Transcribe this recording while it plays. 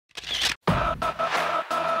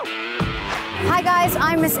Hi guys,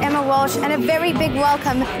 I'm Miss Emma Walsh and a very big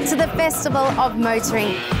welcome to the Festival of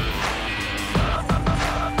Motoring.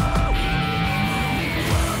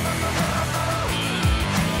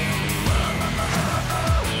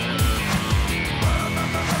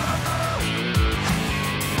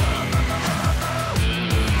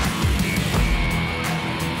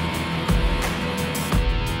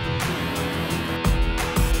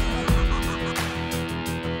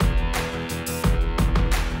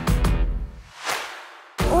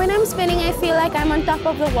 When I'm spinning, I feel like I'm on top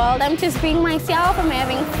of the world. I'm just being myself, I'm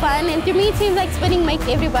having fun, and to me it seems like spinning makes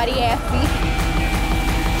everybody happy.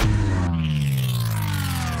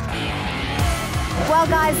 Well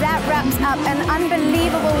guys, that wraps up an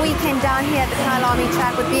unbelievable weekend down here at the Kyalami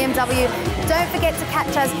track with BMW. Don't forget to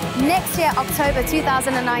catch us next year, October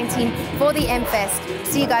 2019, for the M-Fest.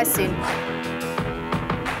 See you guys soon.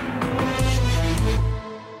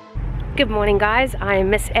 Good morning guys,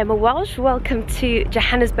 I'm Miss Emma Walsh. Welcome to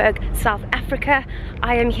Johannesburg, South Africa.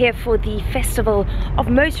 I am here for the Festival of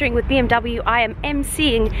Motoring with BMW. I am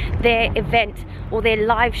emceeing their event, or their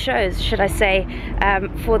live shows should I say,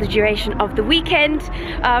 for the duration of the weekend.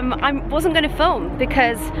 I wasn't going to film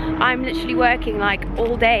because I'm literally working like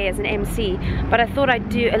all day as an MC, but I thought I'd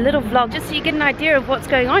do a little vlog just so you get an idea of what's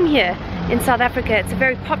going on here in South Africa. It's a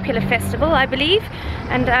very popular festival, I believe,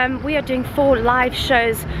 and we are doing 4 live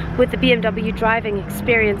shows with the BMW driving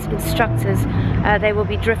experience instructors. They will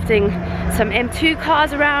be drifting some M2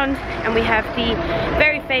 cars around, and we have the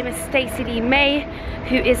very famous Stacey Lee May,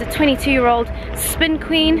 who is a 22-year-old spin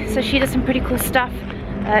queen, so she does some pretty cool stuff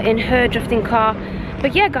in her drifting car.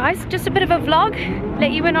 But yeah guys, just a bit of a vlog, let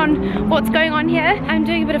you in on what's going on here. I'm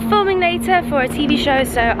doing a bit of filming later for a TV show,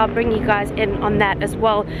 so I'll bring you guys in on that as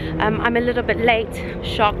well. I'm a little bit late,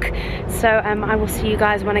 shock, so I will see you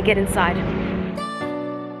guys when I get inside.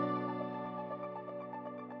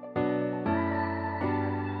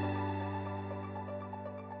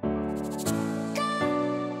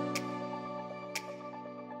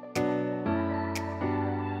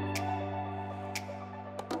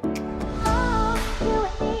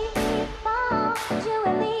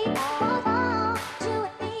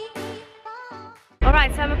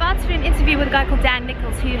 Alright, so I'm about to do an interview with a guy called Dan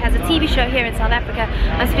Nichols, who has a TV show here in South Africa.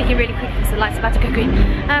 I'm speaking really quick because the light's about to go green.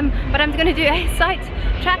 But I'm going to do a site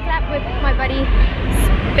track lap with my buddy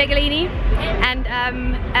Begolini and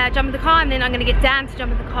jump in the car, and then I'm going to get Dan to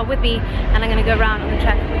jump in the car with me, and I'm going to go around on the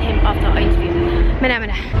track with him after our interview.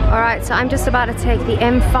 Alright, so I'm just about to take the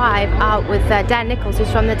M5 out with Dan Nichols,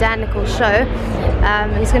 who's from the Dan Nichols show.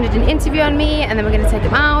 He's going to do an interview on me, and then we're going to take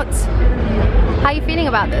him out. How are you feeling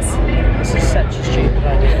about this? This is such a stupid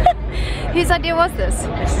idea. Whose idea was this?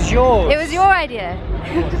 This is yours. It was your idea.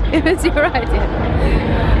 It was your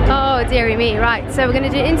idea. Oh dearie me. Right, so we're going to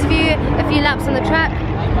do an interview, a few laps on the track,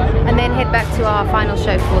 and then head back to our final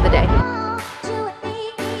show for the day.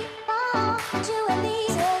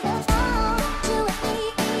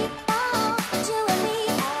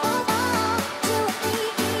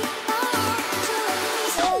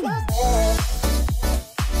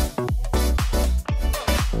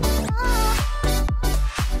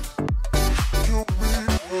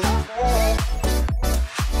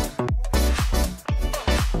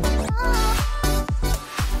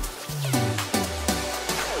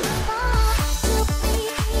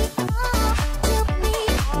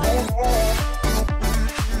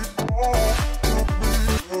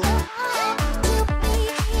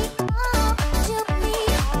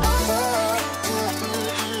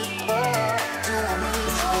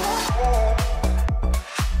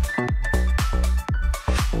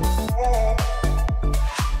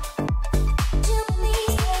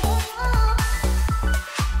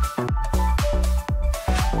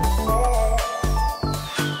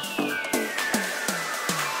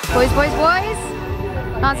 Boys.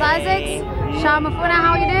 How's Isaacs? Shamafuna,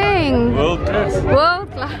 how are you doing? World class.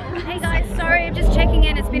 World class. Hey guys, sorry, I'm just checking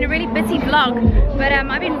in. It's been a really busy vlog, but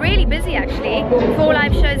I've been really busy actually. 4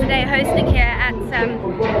 live shows a day hosting here at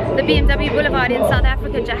the BMW Boulevard in South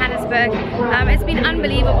Africa, Johannesburg. It's been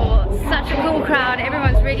unbelievable. Such a cool crowd.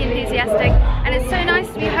 Everyone's really enthusiastic, and it's so nice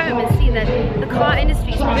to be home and see that the car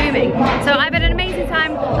industry is booming. So I've had an amazing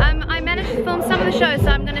time. I managed to film some of the shows, so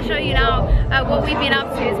I'm going to show you now what we've been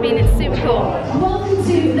up to. It's been super cool. Welcome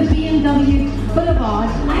to the BMW Boulevard.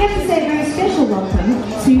 I have to say a very special welcome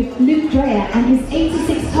to Luke Dreyer and his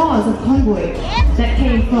 86 cars of convoy that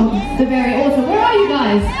came from the very autumn. Where are you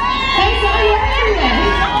guys? Thanks for everywhere.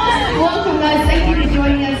 Welcome guys, thank you for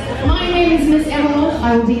joining us. My name is Miss Emma Walsh.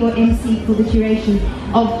 I will be your MC for the duration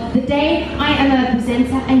of the day. I am a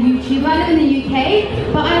presenter and YouTuber. I live in the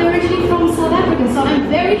UK, but I'm originally from South Africa, so I'm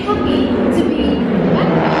very happy to be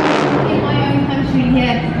back in my own country.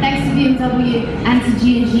 and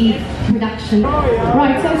G&G Productions.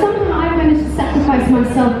 Right, so somehow I managed to sacrifice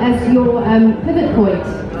myself as your pivot point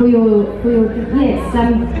for your yes.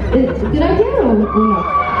 Did I do it or not?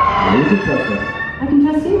 You can trust us. I can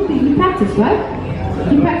trust you? You practice, right?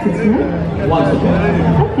 You practice, right? Once or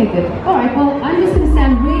twice. Okay, good. Alright, well, I'm just going to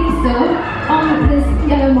stand really still on this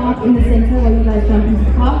yellow mark in the center while you guys jump into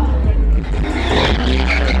the car.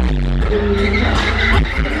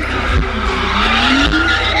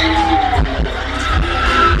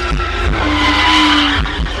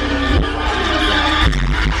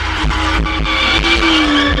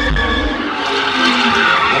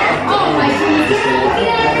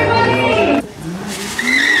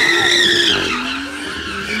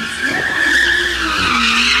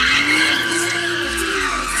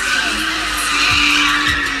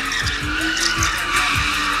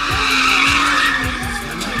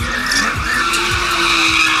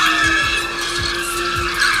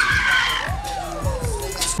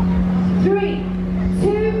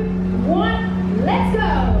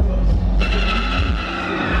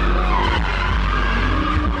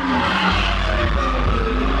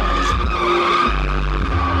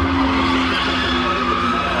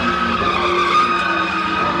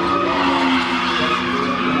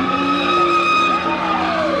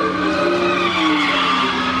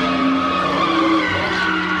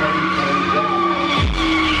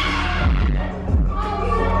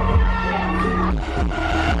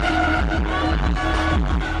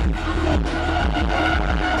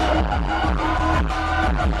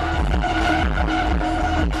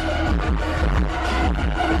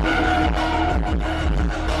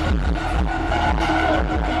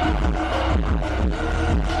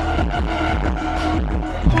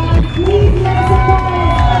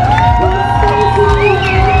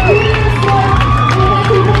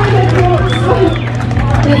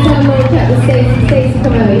 Let's have a little chat with Stacey. Stacey,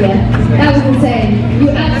 come over here. That was insane. You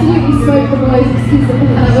absolutely smoked the boys' excuse of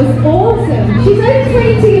that was awesome. She's only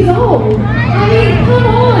 22 years old. I mean, come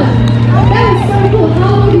on. That was so cool.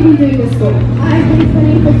 How long have you been doing this for? I've been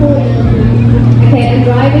swimming for 4 years. Okay, and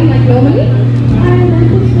driving like normally? I'm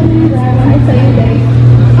just swimming and driving on the same day.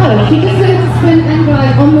 Oh, she just learned to swim and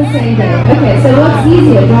drive on the same day. Okay, so what's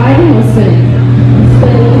easier, driving or swimming?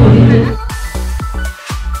 Swimming.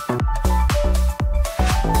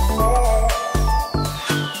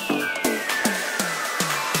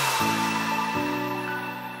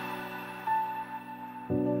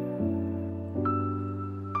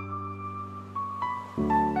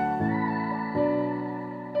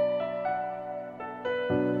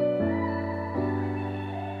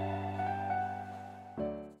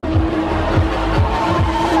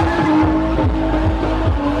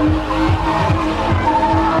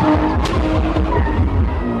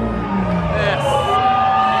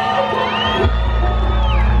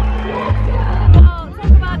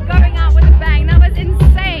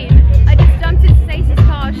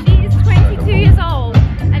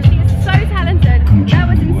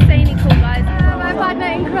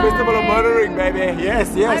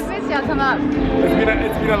 Yes, yes. I miss you, I'll come up.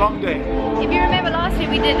 It's been a long day. If you remember last year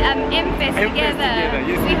we did M-Fest together.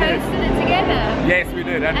 Yes, we hosted it together. Yes, we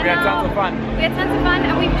did, and we had tons of fun. We had tons of fun,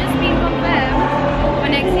 and we've just been confirmed for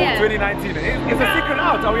next year. 2019. Is the secret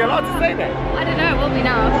out? Are we allowed to say that? I don't know, will we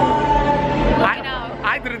now?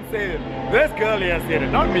 I didn't say it. This girl here said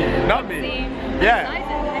it, not me. Not me. Yeah. Are you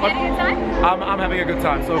having a good time? I'm having a good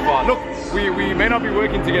time so far. Look, we may not be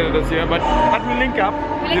working together this year, but we link up.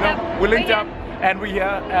 We linked up. And we're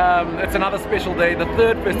here, it's another special day, the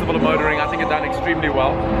third Festival of Motoring. I think it's done extremely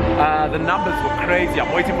well. The numbers were crazy.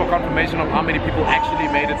 I'm waiting for confirmation of how many people actually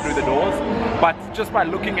made it through the doors. But just by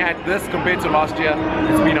looking at this compared to last year,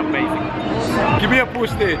 it's been amazing. Give me a push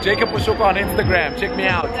there. Jacob Pushoka on Instagram. Check me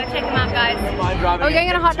out. Go check him out, guys. Are we going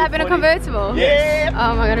on a hot lap in a convertible? Yeah.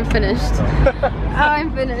 Oh my god, I'm finished.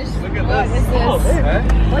 I'm finished. Look at what this. is this?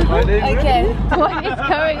 Okay, what is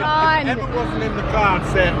going on? Emma wasn't in the car and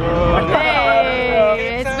said,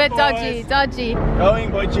 Hey, it's a bit dodgy. Going,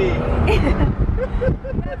 boy G. Yeah,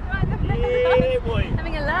 boy.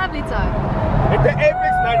 Having a lovely time. Hit the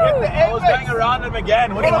apex, man. Hit the apex. I was going around him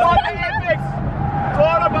again. What about the apex? It's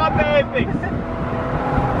all about the apex.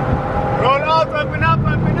 Roll out, open up.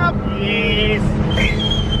 Yes.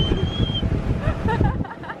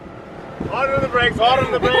 Harder on the brakes, harder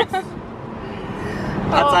on the brakes.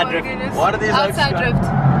 Outside drift. Goodness. What are these outside drift?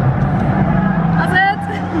 That's it.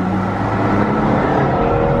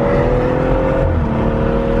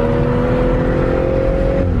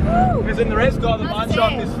 Because in the race car, the mine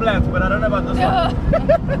shaft is flat, but I don't know about this one.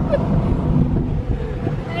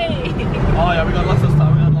 Hey. Oh yeah, we got lots of stuff.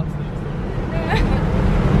 We got lots of things.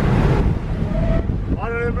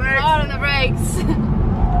 Hard on the brakes. Hard on the brakes.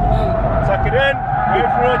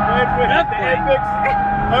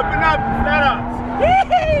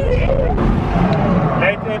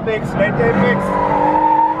 Apex, late Apex.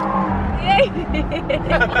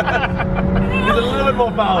 He's a little bit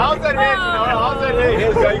more power. How's that head, you know? How's that head?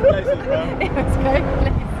 He's going places, bro. It was going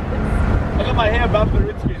places. I got my hair above the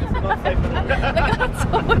ribcage. It's not safe. Look how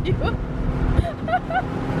tall you are.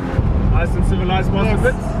 Nice and civilized master Yes.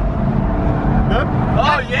 bits. No?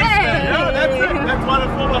 Oh, yes, man. Yeah, that's it. That's what a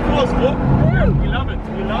 4x4 is for. We love it.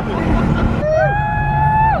 We love it.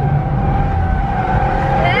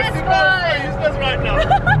 Yes, boy. Use this right now.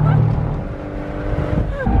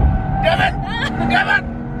 Gavin! Gavin!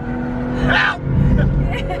 Help!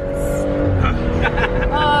 Yes.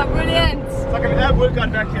 Oh, brilliant. It's like an ab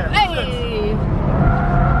workout back here. Hey.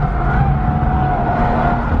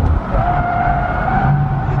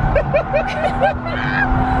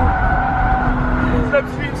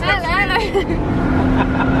 Slipstream, slipstream.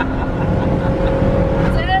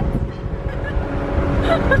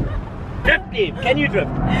 Drift, Dave. Can you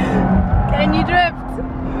drift? Can you drift?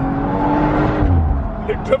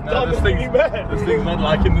 Drift No, down this the thing's thing, man. This thing's not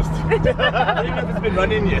liking this. I don't know if it's been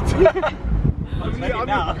running yet. I'm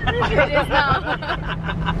now. It is now.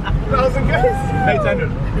 1,000 guys. 800.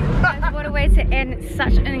 Guys, what a way to end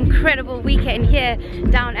such an incredible weekend here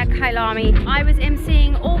down at Kailami. I was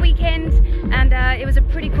emceeing all weekend and it was a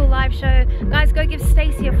pretty cool live show. Guys, go give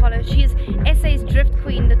Stacey a follow. She is SA's Drift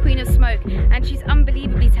Queen, the Queen of Smoke, and she's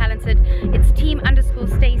unbelievably talented. It's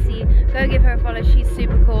team_Stacey. Go give her a follow. She's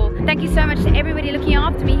super cool. Thank you so much to everybody looking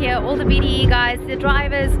after me here, all the BDE guys, the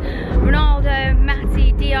drivers, Ronaldo,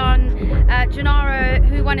 Matty, Dion, Gennaro,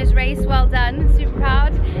 who won his race. Well done, super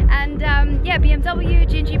proud. And yeah, BMW,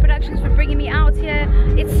 G&G Productions for bringing me out here.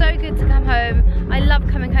 It's so good to come home. I love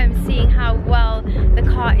coming home, seeing how well the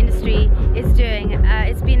car industry is doing.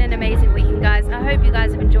 It's been an amazing weekend, guys. I hope you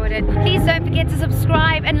guys have enjoyed it. Please don't forget to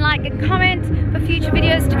subscribe and like and comment for future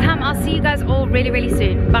videos to come. I'll see you guys all really, really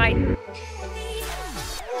soon. Bye.